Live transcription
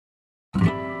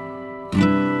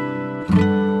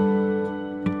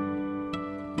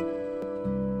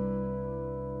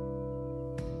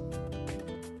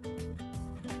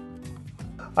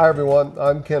Hi everyone,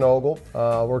 I'm Ken Ogle.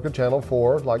 I work at Channel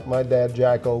 4 like my dad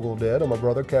Jack Ogle did, and my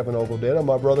brother Kevin Ogle did, and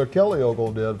my brother Kelly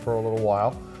Ogle did for a little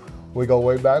while. We go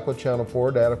way back with Channel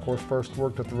 4. Dad, of course, first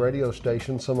worked at the radio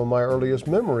station. Some of my earliest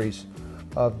memories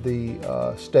of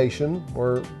the station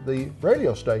were the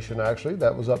radio station, actually.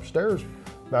 That was upstairs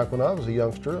back when I was a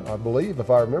youngster, I believe, if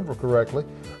I remember correctly.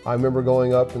 I remember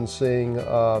going up and seeing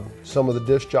some of the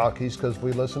disc jockeys because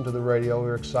we listened to the radio. We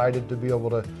were excited to be able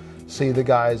to see the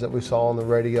guys that we saw on the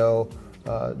radio.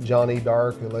 Johnny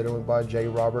Dark, who later went by J.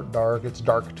 Robert Dark. It's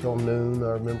dark till noon.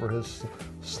 I remember his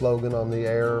slogan on the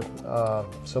air.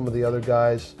 Some of the other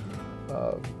guys,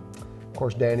 of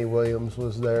course, Danny Williams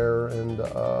was there, and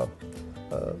a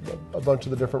bunch of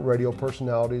the different radio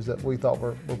personalities that we thought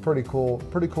were pretty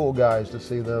cool guys to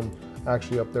see them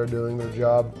actually up there doing their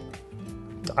job.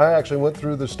 I actually went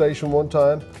through the station one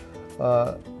time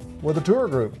with a tour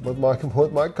group with my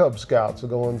Cub Scouts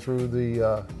going through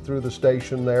the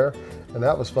station there, and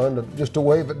that was fun just to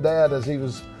wave at Dad as he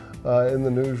was in the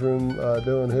newsroom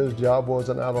doing his job.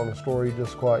 Wasn't out on a story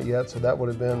just quite yet, so that would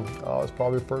have been I was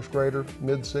probably a first grader,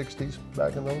 mid-60s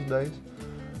back in those days.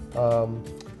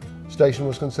 Station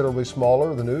was considerably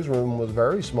smaller. The newsroom was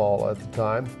very small at the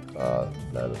time.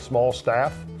 Had a small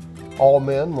staff, all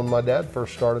men when my dad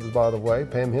first started, by the way.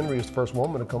 Pam Henry was the first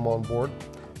woman to come on board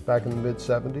back in the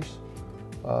mid-70s.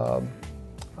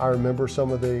 I remember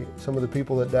some of the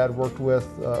people that Dad worked with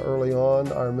early on.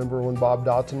 I remember when Bob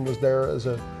Dotson was there as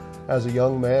a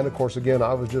young man. Of course, again,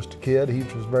 I was just a kid. He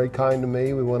was very kind to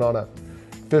me. We went on a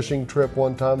fishing trip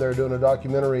one time. They were doing a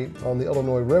documentary on the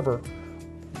Illinois River.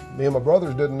 Me and my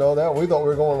brothers didn't know that. We thought we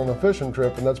were going on a fishing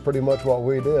trip, and that's pretty much what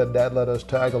we did. Dad let us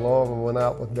tag along and went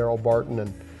out with Daryl Barton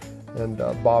and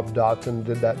Bob Dotson,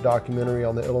 did that documentary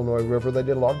on the Illinois River. They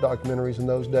did a lot of documentaries in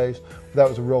those days. That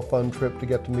was a real fun trip to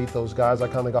get to meet those guys. I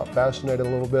kind of got fascinated a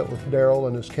little bit with Daryl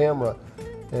and his camera.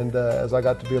 And as I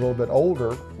got to be a little bit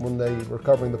older, when they were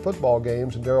covering the football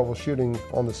games and Daryl was shooting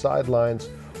on the sidelines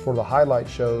for the highlight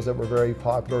shows that were very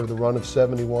popular, the Run of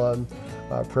 71,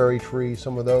 Prairie Tree,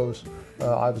 some of those.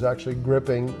 I was actually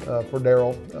gripping for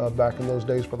Daryl back in those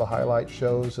days for the highlight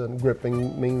shows, and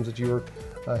gripping means that you were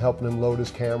helping him load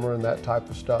his camera and that type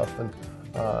of stuff. And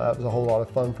that was a whole lot of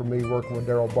fun for me working with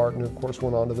Daryl Barton, who of course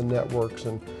went on to the networks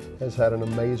and has had an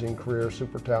amazing career,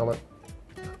 super talent.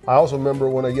 I also remember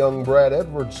when a young Brad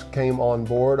Edwards came on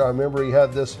board. I remember he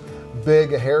had this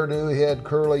big hairdo, he had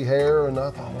curly hair, and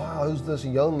I thought, wow, who's this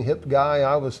young hip guy?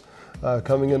 I was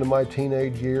coming into my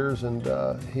teenage years, and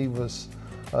he was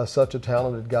such a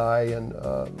talented guy, and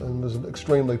was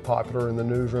extremely popular in the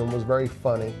newsroom, was very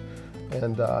funny.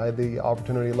 And I had the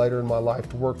opportunity later in my life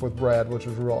to work with Brad, which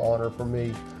was a real honor for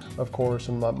me, of course,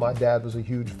 and my dad was a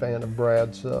huge fan of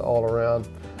Brad's all around.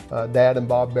 Dad and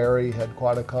Bob Berry had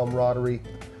quite a camaraderie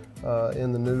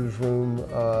in the newsroom.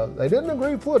 They didn't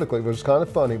agree politically, which was kind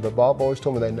of funny, but Bob always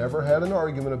told me they never had an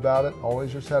argument about it,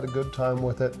 always just had a good time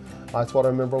with it. That's what I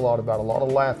remember a lot about, a lot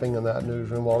of laughing in that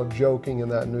newsroom, a lot of joking in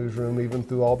that newsroom, even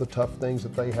through all the tough things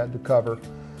that they had to cover.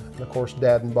 And of course,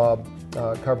 Dad and Bob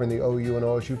covering the OU and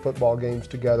OSU football games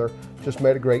together just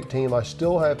made a great team. I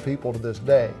still have people to this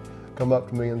day come up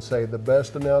to me and say the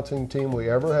best announcing team we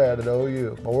ever had at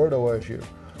OU or at OSU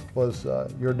was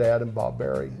your dad and Bob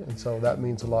Berry, and so that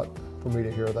means a lot for me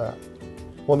to hear that.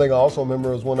 One thing I also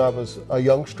remember is when I was a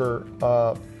youngster,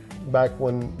 back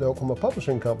when the Oklahoma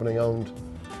Publishing Company owned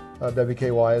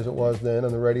WKY as it was then,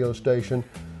 and the radio station,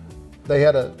 they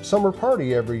had a summer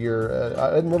party every year.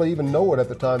 I didn't really even know it at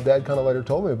the time. Dad kind of later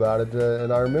told me about it,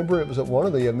 and I remember it was at one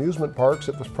of the amusement parks.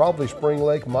 It was probably Spring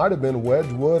Lake, might have been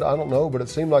Wedgwood, I don't know, but it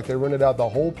seemed like they rented out the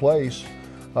whole place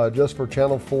just for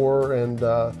Channel 4 and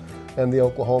the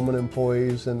Oklahoman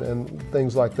employees and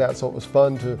things like that. So it was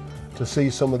fun to see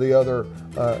some of the other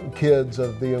kids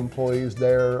of the employees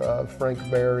there, Frank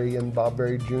Berry and Bob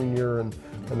Berry Jr.,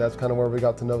 and that's kind of where we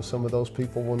got to know some of those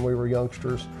people when we were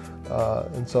youngsters.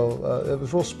 And so it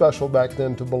was real special back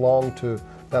then to belong to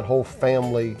that whole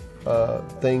family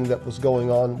thing that was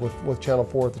going on with Channel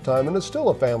 4 at the time, and it's still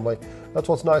a family. That's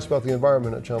what's nice about the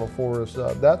environment at Channel 4 is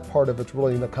that part of it's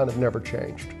really kind of never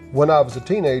changed. When I was a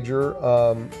teenager,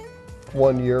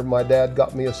 one year my dad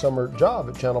got me a summer job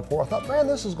at Channel 4. I thought, man,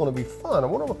 this is going to be fun. I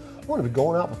want to be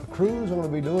going out with the crews. I'm going to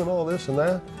be doing all this and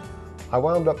that. I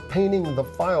wound up painting the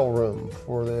file room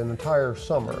for the entire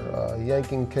summer,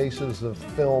 yanking cases of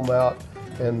film out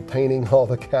and painting all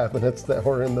the cabinets that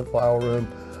were in the file room.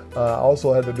 I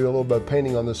also had to do a little bit of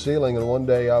painting on the ceiling, and one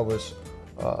day I was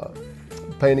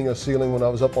painting a ceiling when I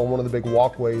was up on one of the big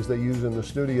walkways they use in the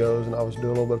studios, and I was doing a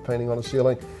little bit of painting on the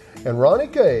ceiling. And Ronnie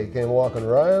K came walking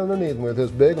right underneath me with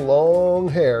his big long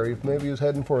hair. Maybe he was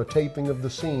heading for a taping of The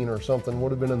Scene or something.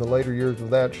 Would have been in the later years of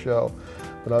that show.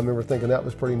 But I remember thinking that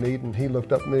was pretty neat, and he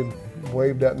looked up at me,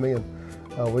 waved at me,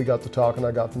 and we got to talking.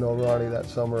 I got to know Ronnie that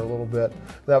summer a little bit.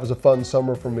 That was a fun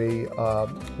summer for me,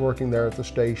 working there at the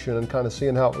station and kind of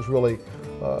seeing how it was really,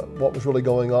 what was really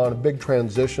going on. A big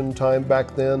transition time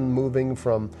back then, moving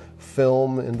from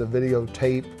film into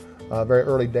videotape. Very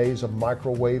early days of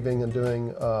microwaving and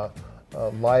doing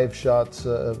live shots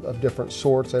of different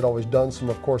sorts. They'd always done some,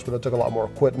 of course, but it took a lot more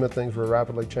equipment. Things were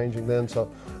rapidly changing then,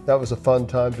 so that was a fun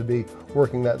time to be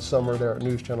working that summer there at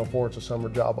News Channel 4. It's a summer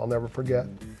job I'll never forget.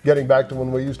 Getting back to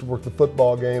when we used to work the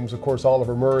football games, of course,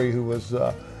 Oliver Murray, who was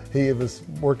he was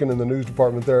working in the news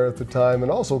department there at the time,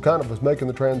 and also kind of was making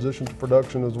the transition to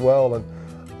production as well. And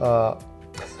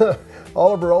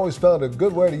Oliver always found a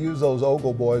good way to use those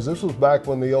Ogle boys. This was back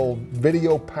when the old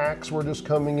video packs were just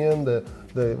coming in, the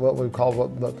what we call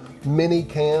the mini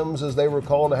cams, as they were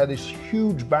called. It had this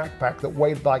huge backpack that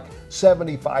weighed like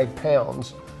 75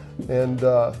 pounds. And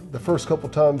the first couple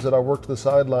times that I worked the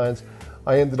sidelines,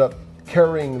 I ended up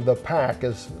carrying the pack,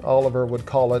 as Oliver would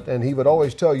call it. And he would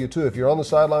always tell you too, if you're on the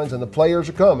sidelines and the players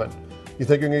are coming, you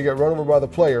think you're gonna get run over by the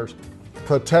players,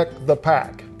 protect the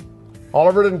pack.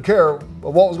 Oliver didn't care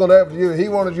what was going to happen to you. He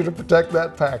wanted you to protect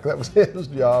that pack. That was his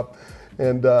job.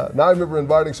 And now I remember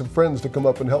inviting some friends to come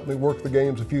up and help me work the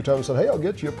games a few times. I said, hey, I'll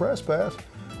get you a press pass.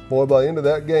 Boy, by the end of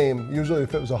that game, usually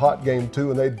if it was a hot game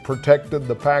too and they'd protected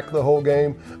the pack the whole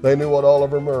game, they knew what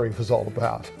Oliver Murray was all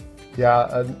about.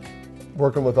 Yeah,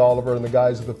 working with Oliver and the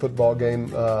guys at the football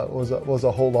game was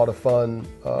a whole lot of fun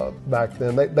back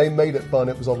then. They made it fun.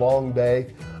 It was a long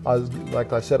day.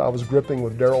 Like I said, I was gripping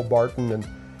with Daryl Barton, and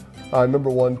I remember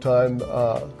one time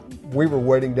we were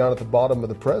waiting down at the bottom of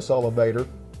the press elevator.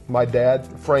 My dad,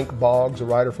 Frank Boggs, a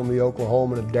writer from the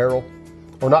Oklahoman, and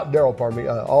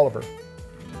Oliver.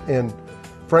 And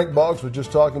Frank Boggs was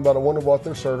just talking about, I wonder what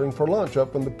they're serving for lunch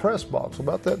up in the press box.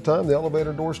 About that time, the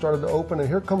elevator door started to open, and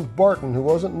here comes Barton, who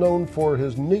wasn't known for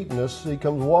his neatness. He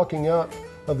comes walking out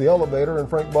of the elevator, and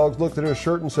Frank Boggs looked at his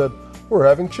shirt and said, we're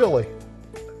having chili.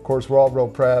 Of course, we're all real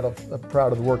proud of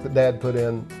the work that Dad put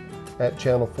in at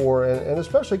Channel 4, and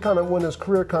especially kind of when his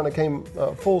career kind of came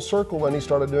full circle and he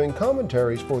started doing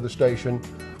commentaries for the station.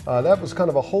 That was kind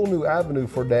of a whole new avenue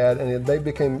for Dad, and they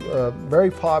became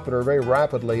very popular very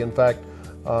rapidly. In fact,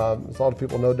 as a lot of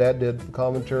people know, Dad did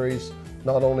commentaries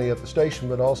not only at the station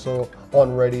but also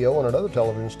on radio and at other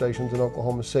television stations in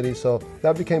Oklahoma City. So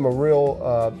that became a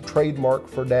real trademark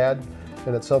for Dad,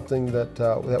 and it's something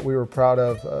that we were proud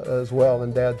of as well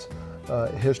in Dad's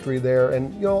history there.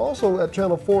 And you know, also at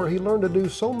Channel 4, he learned to do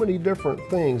so many different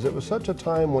things. It was such a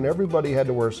time when everybody had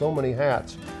to wear so many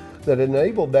hats that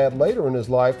enabled Dad later in his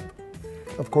life,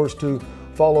 of course, to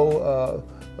follow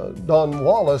Don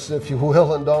Wallace, if you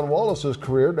will. In Don Wallace's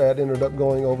career, Dad ended up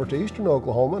going over to eastern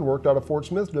Oklahoma and worked out of Fort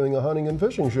Smith doing a hunting and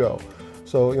fishing show.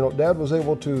 So, you know, Dad was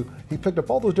able to, he picked up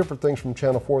all those different things from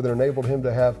Channel 4 that enabled him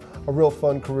to have a real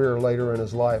fun career later in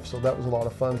his life. So that was a lot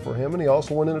of fun for him. And he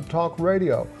also went into talk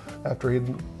radio after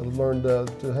he'd learned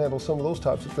to handle some of those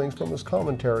types of things from his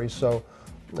commentary. So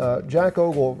Jack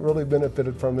Ogle really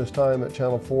benefited from his time at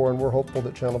Channel 4, and we're hopeful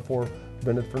that Channel 4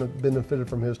 benefited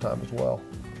from his time as well.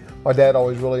 My dad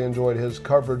always really enjoyed his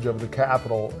coverage of the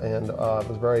Capitol, and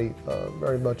was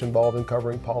very much involved in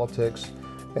covering politics,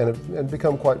 and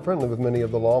become quite friendly with many of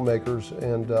the lawmakers.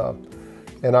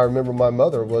 And I remember my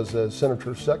mother was a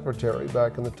senator's secretary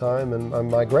back in the time, and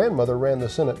my grandmother ran the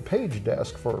Senate page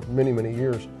desk for many, many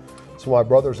years. So my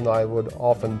brothers and I would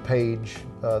often page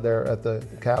there at the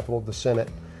Capitol, the Senate,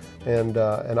 and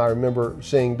I remember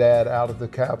seeing Dad out of the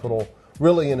Capitol,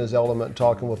 really in his element,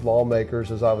 talking with lawmakers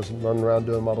as I was running around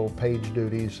doing my little page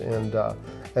duties, and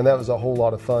that was a whole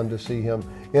lot of fun to see him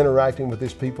interacting with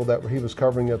these people that he was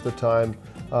covering at the time.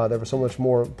 There was so much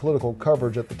more political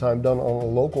coverage at the time done on a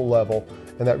local level,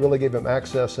 and that really gave him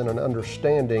access and an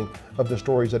understanding of the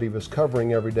stories that he was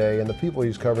covering every day and the people he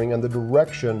was covering and the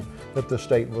direction that the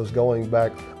state was going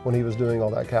back when he was doing all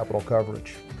that Capitol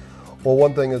coverage. Well,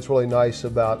 one thing that's really nice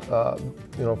about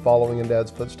following in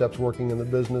Dad's footsteps, working in the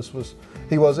business, was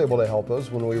he was able to help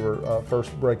us when we were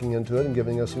first breaking into it and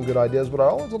giving us some good ideas. But I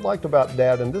always liked about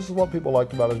Dad, and this is what people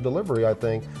liked about his delivery, I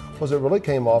think, was it really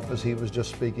came off as he was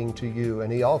just speaking to you.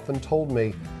 And he often told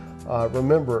me,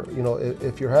 remember,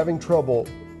 if you're having trouble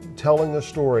telling a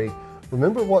story,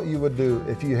 remember what you would do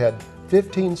if you had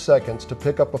 15 seconds to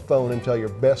pick up a phone and tell your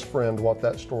best friend what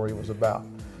that story was about.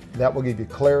 That will give you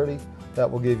clarity. That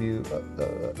will give you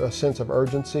a sense of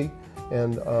urgency,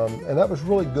 And that was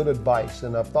really good advice,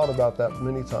 and I've thought about that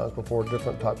many times before,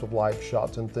 different types of live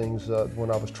shots and things when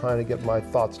I was trying to get my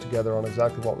thoughts together on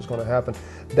exactly what was going to happen.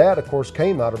 Dad, of course,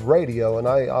 came out of radio, and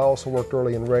I also worked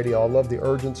early in radio. I love the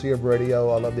urgency of radio.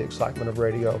 I love the excitement of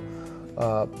radio.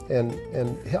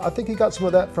 And I think he got some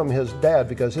of that from his dad,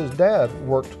 because his dad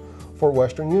worked for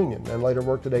Western Union and later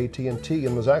worked at AT&T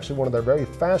and was actually one of their very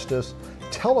fastest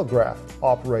telegraph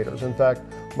operators. In fact,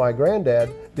 my granddad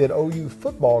did OU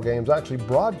football games, actually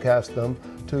broadcast them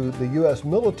to the U.S.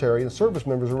 military and service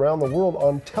members around the world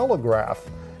on telegraph.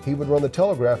 He would run the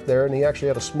telegraph there, and he actually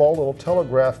had a small little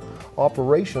telegraph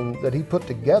operation that he put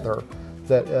together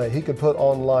that he could put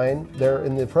online there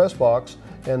in the press box.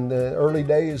 And the early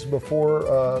days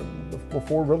before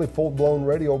really full-blown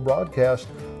radio broadcasts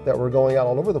that were going out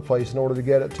all over the place, in order to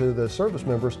get it to the service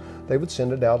members, they would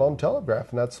send it out on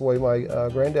telegraph. And that's the way my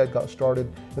granddad got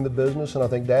started in the business. And I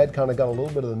think Dad kind of got a little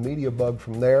bit of the media bug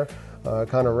from there,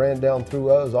 kind of ran down through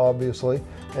us, obviously.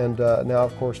 And now,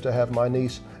 of course, to have my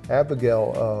niece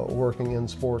Abigail working in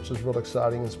sports is real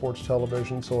exciting, in sports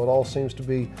television. So it all seems to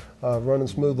be running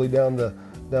smoothly down the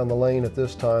lane at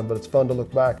this time, but it's fun to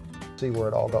look back and see where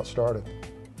it all got started.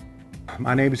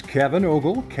 My name is Kevin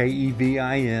Ogle, K-E-V-I-N-O-G-L-E.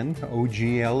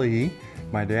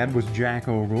 My dad was Jack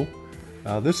Ogle.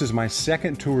 This is my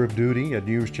second tour of duty at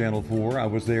News Channel 4. I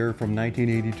was there from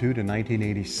 1982 to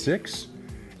 1986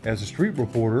 as a street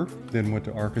reporter, then went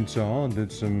to Arkansas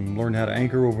and learned how to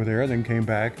anchor over there, then came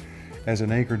back as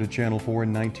an anchor to Channel 4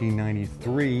 in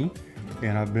 1993,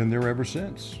 and I've been there ever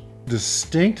since.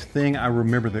 Distinct thing I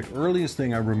remember, the earliest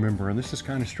thing I remember, and this is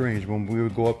kind of strange, when we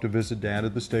would go up to visit Dad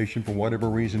at the station for whatever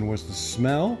reason, was the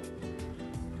smell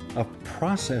of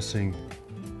processing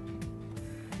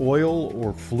oil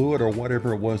or fluid or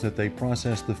whatever it was that they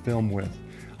processed the film with.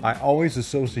 I always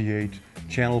associate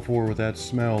Channel 4 with that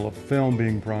smell of film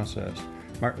being processed.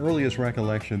 My earliest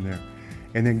recollection there.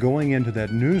 And then going into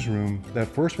that newsroom, that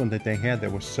first one that they had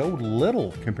that was so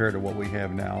little compared to what we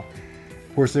have now.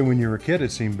 Of course, then when you were a kid,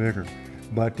 it seemed bigger.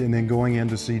 And then going in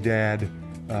to see Dad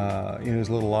in his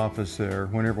little office there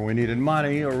whenever we needed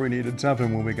money or we needed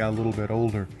something when we got a little bit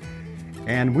older.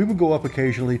 And we would go up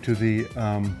occasionally to the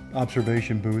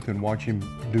observation booth and watch him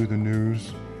do the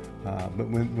news. But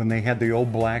when they had the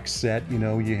old black set, you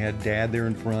know, you had Dad there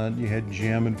in front, you had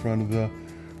Jim in front of the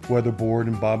weatherboard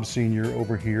and Bob Sr.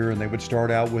 over here, and they would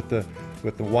start out with the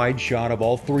wide shot of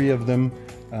all three of them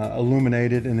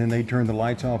illuminated, and then they turned the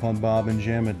lights off on Bob and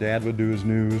Jim, and Dad would do his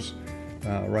news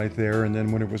right there. And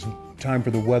then when it was time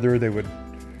for the weather, they would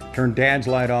turn Dad's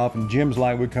light off and Jim's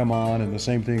light would come on, and the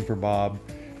same thing for Bob.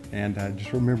 And I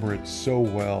just remember it so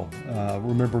well.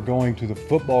 Remember going to the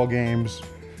football games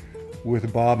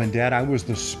with Bob and Dad. I was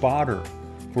the spotter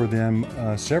for them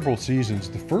several seasons.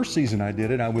 The first season I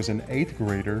did it, I was an 8th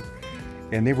grader,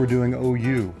 and they were doing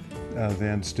OU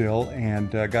then still,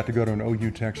 and got to go to an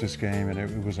OU Texas game, and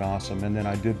it was awesome. And then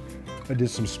I did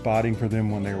some spotting for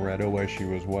them when they were at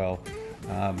OSU as well.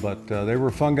 But they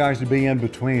were fun guys to be in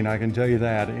between, I can tell you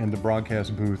that, in the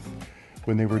broadcast booth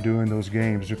when they were doing those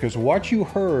games, because what you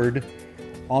heard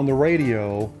on the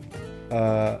radio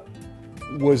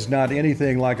was not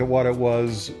anything like what it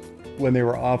was when they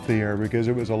were off the air, because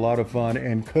it was a lot of fun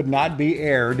and could not be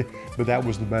aired, but that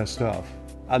was the best stuff.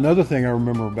 Another thing I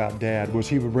remember about Dad was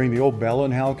he would bring the old Bell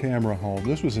and Howell camera home.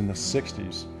 This was in the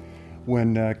 60s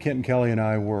when Kent and Kelly and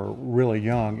I were really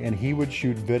young, and he would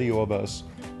shoot video of us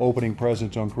opening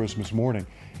presents on Christmas morning.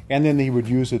 And then he would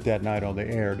use it that night on the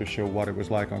air to show what it was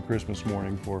like on Christmas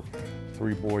morning for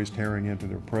 3 boys tearing into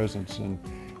their presents. And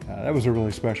that was a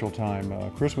really special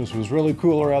time. Christmas was really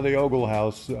cool around the Ogle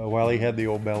house while he had the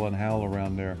old Bell and Howell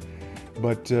around there.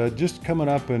 But just coming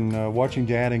up and watching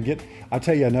Dad and I'll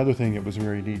tell you another thing that was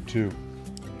very neat too.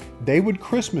 They would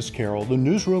Christmas carol. The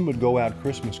newsroom would go out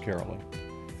Christmas caroling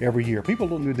every year. People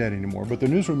don't do that anymore, but the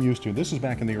newsroom used to. This is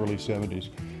back in the early 70s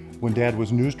when Dad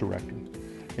was news director.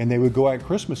 And they would go out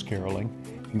Christmas caroling,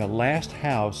 and the last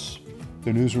house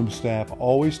the newsroom staff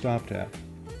always stopped at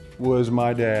was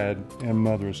my dad and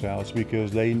mother's house,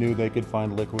 because they knew they could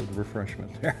find liquid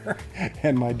refreshment there.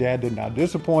 And my dad did not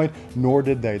disappoint, nor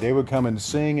did they. They would come and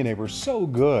sing, and they were so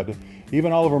good.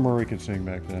 Even Oliver Murray could sing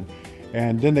back then.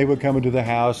 And then they would come into the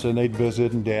house and they'd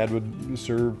visit, and Dad would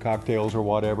serve cocktails or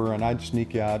whatever, and I'd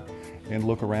sneak out and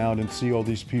look around and see all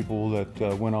these people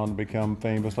that went on to become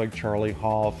famous, like Charlie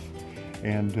Hoff.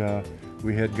 And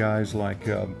we had guys like,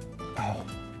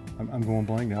 I'm going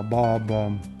blank now, Bob,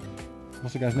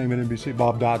 what's the guy's name at NBC?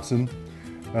 Bob Dotson,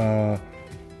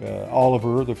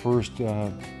 Oliver, the first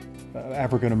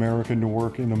African-American to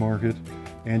work in the market,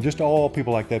 and just all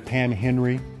people like that, Pam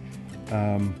Henry.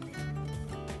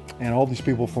 and all these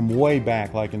people from way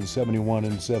back, like in 71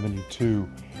 and 72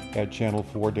 at Channel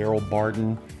 4. Daryl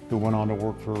Barton, who went on to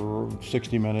work for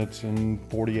 60 Minutes and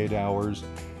 48 Hours.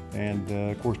 And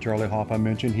of course, Charlie Hoff, I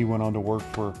mentioned, he went on to work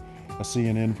for a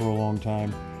CNN for a long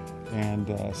time.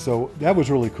 And so that was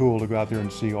really cool to go out there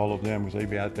and see all of them, because they'd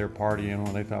be out there partying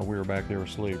when they thought we were back there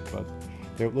asleep. But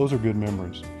those are good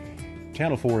memories.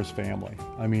 Channel 4 is family.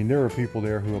 I mean, there are people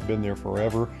there who have been there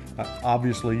forever.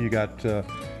 Obviously, you got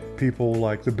people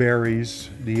like the Berries,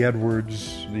 the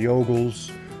Edwards, the Ogles,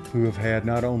 who have had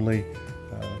not only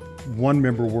one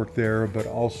member work there, but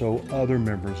also other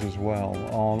members as well,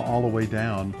 all the way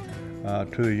down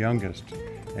to the youngest.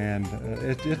 And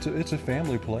it's a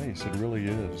family place. It really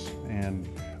is. And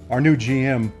our new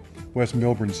GM, Wes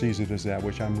Milburn, sees it as that,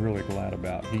 which I'm really glad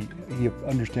about. He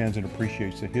understands and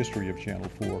appreciates the history of Channel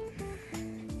 4.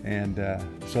 And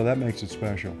so that makes it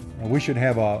special. We should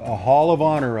have a hall of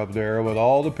honor up there with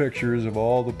all the pictures of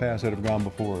all the past that have gone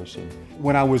before us. And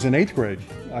when I was in 8th grade,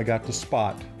 I got to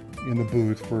spot in the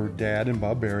booth for Dad and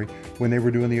Bob Berry when they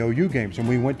were doing the OU games. And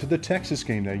we went to the Texas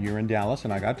game that year in Dallas,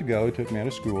 and I got to go. He took me out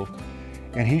of school.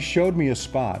 And he showed me a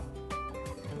spot.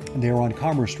 They were on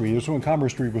Commerce Street. This was when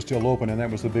Commerce Street was still open, and that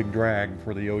was the big drag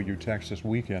for the OU Texas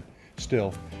weekend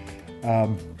still.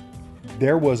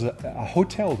 There was a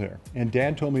hotel there, and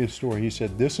Dad told me a story. He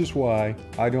said, "This is why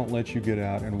I don't let you get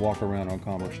out and walk around on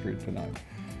Commerce Street tonight."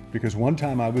 Because one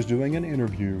time I was doing an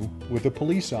interview with a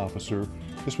police officer.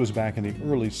 This was back in the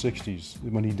early 60s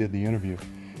when he did the interview.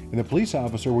 And the police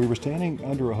officer, we were standing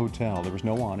under a hotel. There was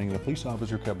no awning. The police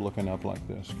officer kept looking up like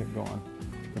this, kept going.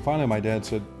 And finally my dad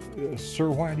said, "Sir,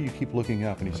 why do you keep looking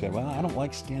up?" And he said, "Well, I don't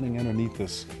like standing underneath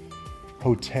this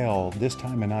hotel this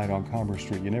time of night on Commerce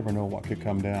Street. You never know what could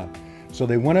come down." So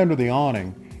they went under the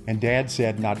awning, and Dad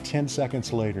said not 10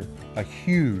 seconds later, a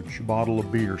huge bottle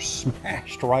of beer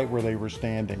smashed right where they were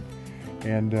standing.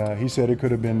 And he said it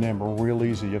could have been them real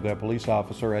easy if that police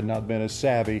officer had not been as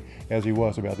savvy as he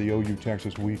was about the OU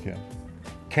Texas weekend.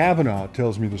 Kavanaugh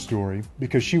tells me the story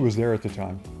because she was there at the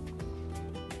time.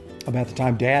 About the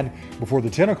time Dad, before the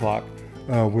 10 o'clock,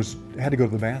 had to go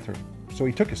to the bathroom. So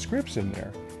he took his scripts in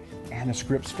there, and the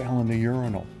scripts fell in the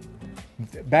urinal.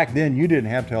 Back then, you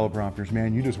didn't have teleprompters,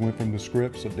 man. You just went from the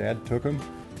scripts. So Dad took them,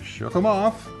 shook them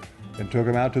off, and took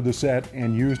them out to the set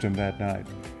and used them that night.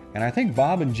 And I think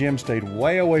Bob and Jim stayed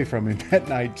way away from him that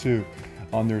night, too,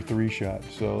 on their 3-shot.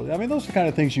 So, I mean, those are the kind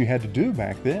of things you had to do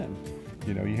back then.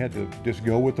 You know, you had to just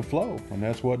go with the flow, and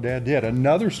that's what Dad did.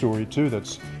 Another story, too,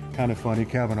 that's kind of funny,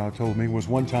 Kavanaugh told me, was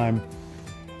one time,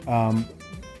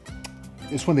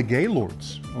 it's when the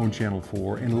Gaylords owned Channel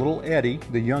 4, and little Eddie,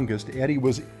 the youngest, Eddie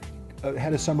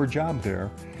had a summer job there,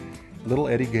 little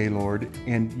Eddie Gaylord,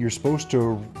 and he was supposed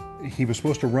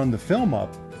to run the film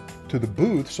up to the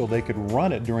booth so they could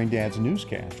run it during Dad's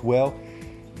newscast. Well,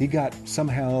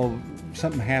 something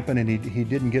happened and he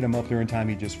didn't get him up there in time.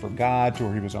 He just forgot,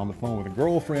 or he was on the phone with a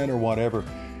girlfriend or whatever.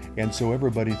 And so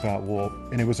everybody thought, well,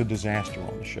 and it was a disaster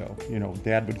on the show. You know,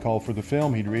 Dad would call for the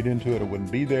film, he'd read into it, it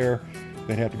wouldn't be there.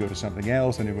 They'd have to go to something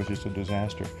else, and it was just a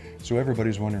disaster. So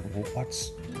everybody's wondering, well,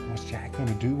 what's Jack going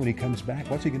to do when he comes back?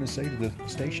 What's he going to say to the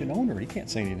station owner? He can't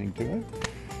say anything to him.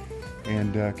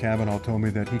 And Kavanaugh told me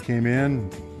that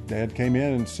Dad came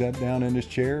in and sat down in his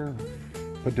chair,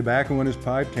 put tobacco in his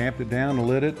pipe, tamped it down, and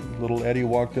lit it. Little Eddie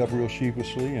walked up real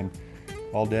sheepishly, and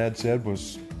all Dad said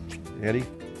was, "Eddie,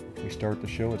 we start the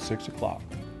show at 6 o'clock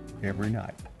every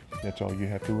night. That's all you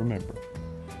have to remember."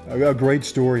 A great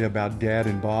story about Dad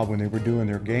and Bob when they were doing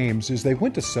their games is they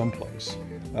went to someplace.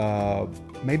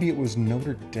 Maybe it was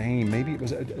Notre Dame. Maybe it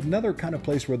was another kind of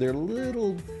place where they're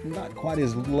not quite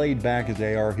as laid back as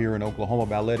they are here in Oklahoma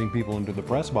about letting people into the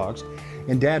press box.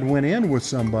 And Dad went in with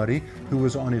somebody who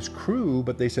was on his crew,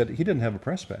 but they said he didn't have a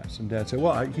press pass. And Dad said,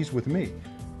 "Well, he's with me."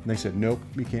 And they said, "Nope,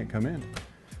 he can't come in."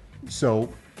 So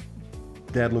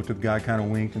Dad looked at the guy, kind of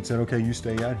winked, and said, "Okay, you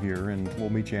stay out here, and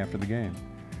we'll meet you after the game."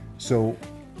 So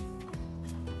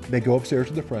they go upstairs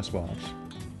to the press box.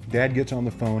 Dad gets on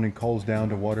the phone and calls down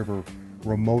to whatever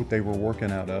remote they were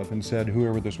working out of and said,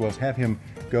 whoever this was, have him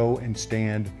go and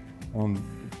stand on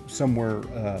somewhere.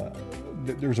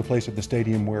 There was a place at the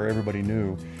stadium where everybody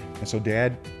knew. And so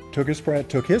Dad took his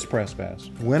press pass,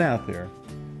 went out there,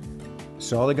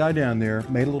 saw the guy down there,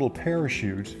 made a little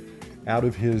parachute out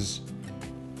of his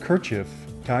kerchief,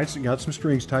 got some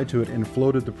strings tied to it, and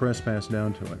floated the press pass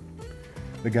down to it.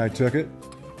 The guy took it,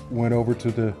 went over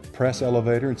to the press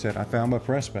elevator and said, "I found my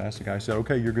press pass." The guy said,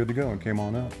 "Okay, you're good to go," and came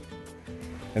on up.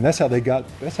 And that's how they got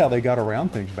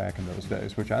around things back in those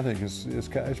days, which I think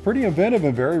is pretty inventive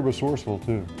and very resourceful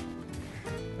too.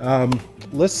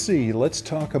 Let's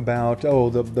talk about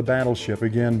the battleship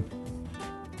again.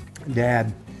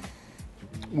 Dad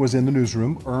was in the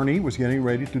newsroom. Ernie was getting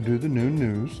ready to do the noon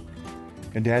news.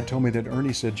 And Dad told me that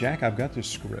Ernie said, Jack, I've got this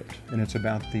script, and it's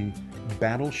about the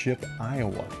battleship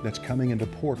Iowa that's coming into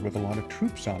port with a lot of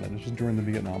troops on it. This is during the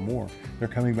Vietnam War. They're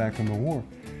coming back from the war.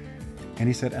 And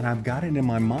he said, and I've got it in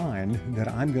my mind that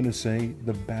I'm going to say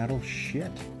the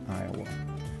battleship Iowa.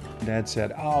 Dad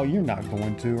said, oh, you're not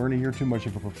going to, Ernie, you're too much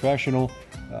of a professional.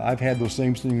 I've had those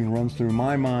same things runs through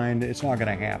my mind. It's not going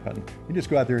to happen. You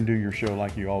just go out there and do your show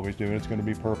like you always do, and it's going to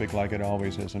be perfect like it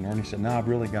always is. And Ernie said, no, I've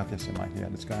really got this in my head.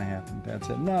 It's going to happen. Dad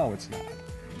said, no, it's not.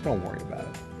 Don't worry about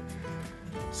it.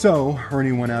 So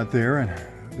Ernie went out there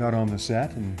and got on the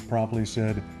set and promptly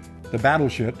said, the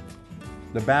battleship,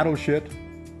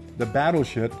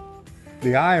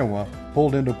 the Iowa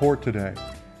pulled into port today.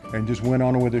 And just went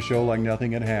on with the show like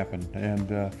nothing had happened.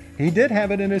 And he did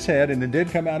have it in his head, and it did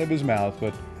come out of his mouth,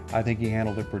 but I think he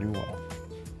handled it pretty well.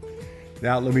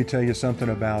 Now, let me tell you something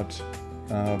about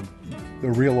the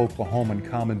Real Oklahoman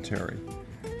commentary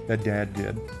that Dad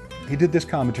did. He did this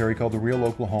commentary called The Real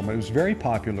Oklahoma. It was very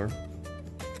popular.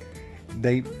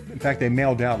 In fact, they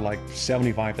mailed out like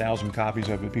 75,000 copies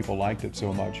of it. People liked it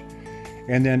so much.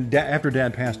 And then after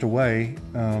Dad passed away,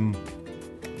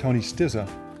 Tony Stizza,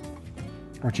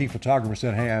 our chief photographer,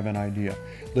 said, hey, I have an idea.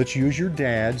 Let's use your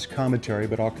dad's commentary,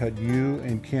 but I'll cut you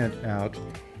and Kent out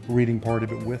reading part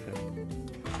of it with it.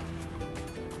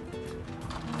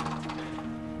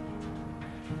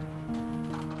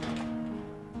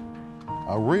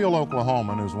 A real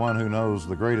Oklahoman is one who knows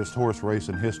the greatest horse race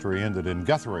in history ended in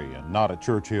Guthrie and not at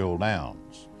Churchill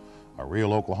Downs. A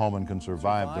real Oklahoman can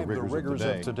survive the rigors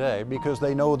of today because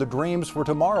they know the dreams for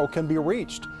tomorrow can be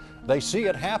reached. They see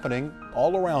it happening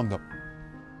all around them.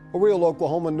 A real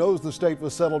Oklahoman knows the state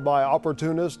was settled by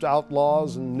opportunists,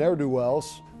 outlaws, and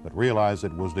ne'er-do-wells, but realize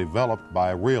it was developed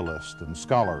by realists and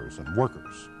scholars and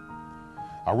workers.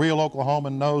 A real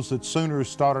Oklahoman knows that Sooners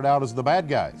started out as the bad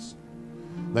guys.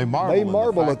 They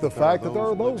marvel at the fact that there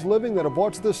are those living that have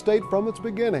watched this state from its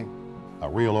beginning. A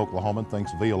real Oklahoman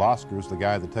thinks Veal Oscar's the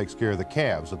guy that takes care of the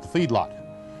calves at the feedlot,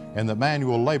 and that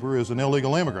manual labor is an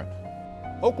illegal immigrant.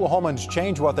 Oklahomans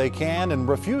change what they can and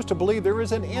refuse to believe there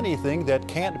isn't anything that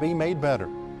can't be made better,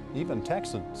 even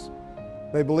Texans.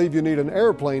 They believe you need an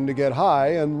airplane to get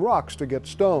high and rocks to get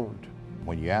stoned.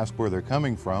 When you ask where they're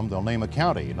coming from, they'll name a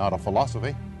county, not a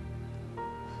philosophy.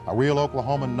 A real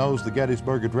Oklahoman knows the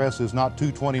Gettysburg Address is not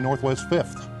 220 Northwest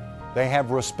 5th. They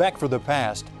have respect for the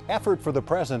past, effort for the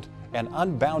present, and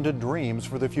unbounded dreams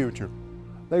for the future.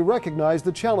 They recognize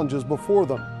the challenges before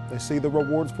them. They see the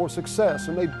rewards for success,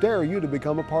 and they dare you to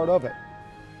become a part of it.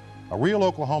 A real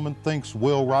Oklahoman thinks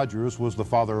Will Rogers was the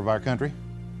father of our country.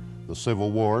 The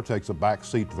Civil War takes a back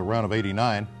seat to the run of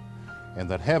 '89, and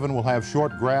that heaven will have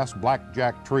short grass,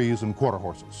 blackjack trees, and quarter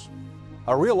horses.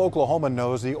 A real Oklahoman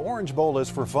knows the Orange Bowl is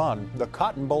for fun, the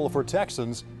Cotton Bowl for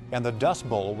Texans, and the Dust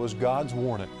Bowl was God's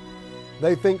warning.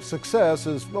 They think success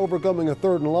is overcoming a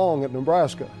 3rd and long at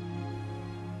Nebraska.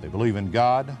 They believe in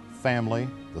God, family,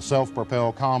 the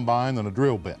self-propelled combine, and a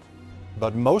drill bit.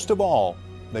 But most of all,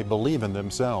 they believe in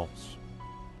themselves.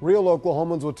 Real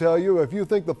Oklahomans will tell you if you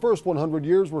think the first 100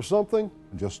 years were something,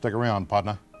 just stick around,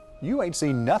 partner. You ain't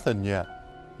seen nothing yet.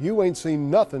 You ain't seen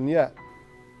nothing yet.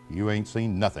 You ain't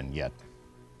seen nothing yet.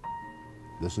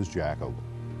 This is Jack Ogle.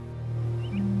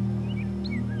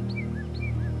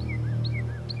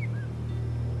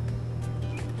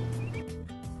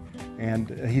 And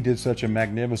he did such a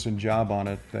magnificent job on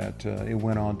it that it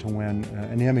went on to win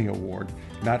an Emmy Award.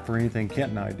 Not for anything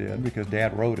Kent and I did, because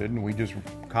Dad wrote it and we just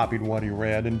copied what he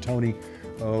read, and Tony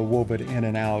wove it in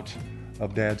and out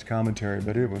of Dad's commentary,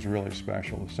 but it was really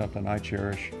special. It's something I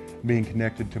cherish, being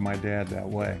connected to my dad that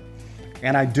way.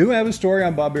 And I do have a story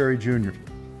on Bob Berry Jr.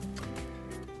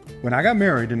 When I got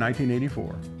married in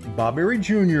 1984, Bob Berry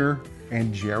Jr.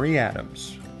 and Jerry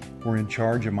Adams were in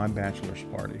charge of my bachelor's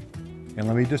party. And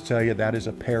let me just tell you, that is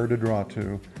a pair to draw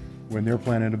to when they're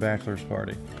planning a bachelor's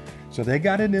party. So they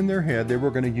got it in their head they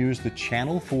were going to use the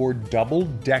Channel 4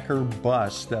 double-decker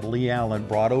bus that Lee Allen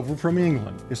brought over from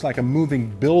England. It's like a moving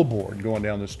billboard going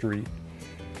down the street.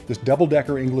 This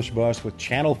double-decker English bus with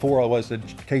Channel 4, was the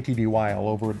KTVY all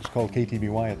over it. It's called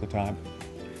KTVY at the time.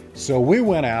 So we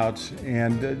went out,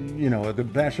 and the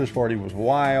bachelor's party was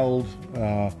wild.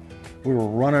 We were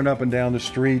running up and down the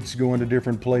streets, going to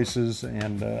different places,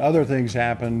 and other things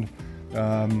happened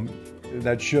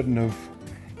that shouldn't have.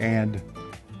 And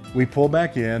we pull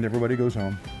back in, everybody goes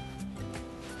home.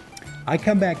 I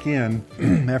come back in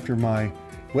after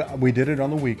we did it on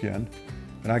the weekend,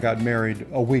 and I got married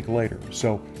a week later.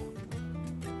 So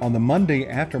on the Monday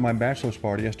after my bachelor's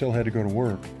party, I still had to go to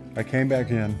work. I came back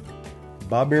in.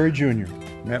 Bob Berry Jr.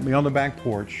 met me on the back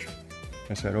porch.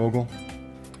 I said, Ogle,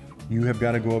 you have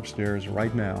got to go upstairs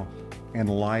right now and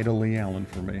lie to Lee Allen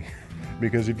for me.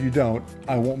 Because if you don't,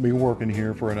 I won't be working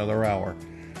here for another hour.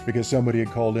 Because somebody had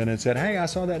called in and said, hey, I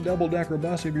saw that double-decker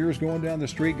bus of yours going down the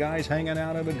street, guys hanging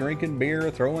out of it, drinking beer,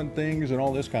 throwing things, and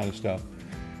all this kind of stuff.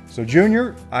 So,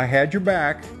 Junior, I had your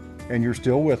back, and you're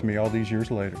still with me all these years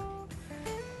later.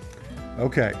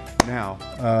 Okay, now,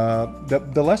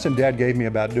 the lesson Dad gave me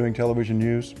about doing television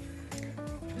news,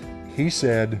 he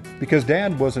said, because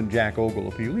Dad wasn't Jack Ogle,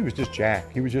 he was just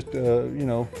Jack. He was just,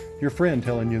 your friend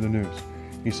telling you the news.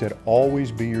 He said,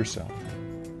 always be yourself.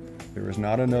 There is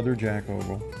not another Jack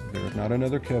Ogle. There is not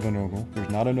another Kevin Ogle. There's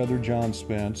not another John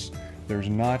Spence. There's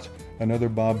not another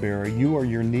Bob Barry. You are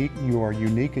unique. You are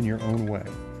unique in your own way.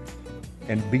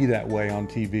 And be that way on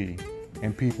TV.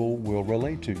 And people will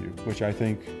relate to you, which I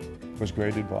think was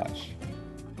great advice.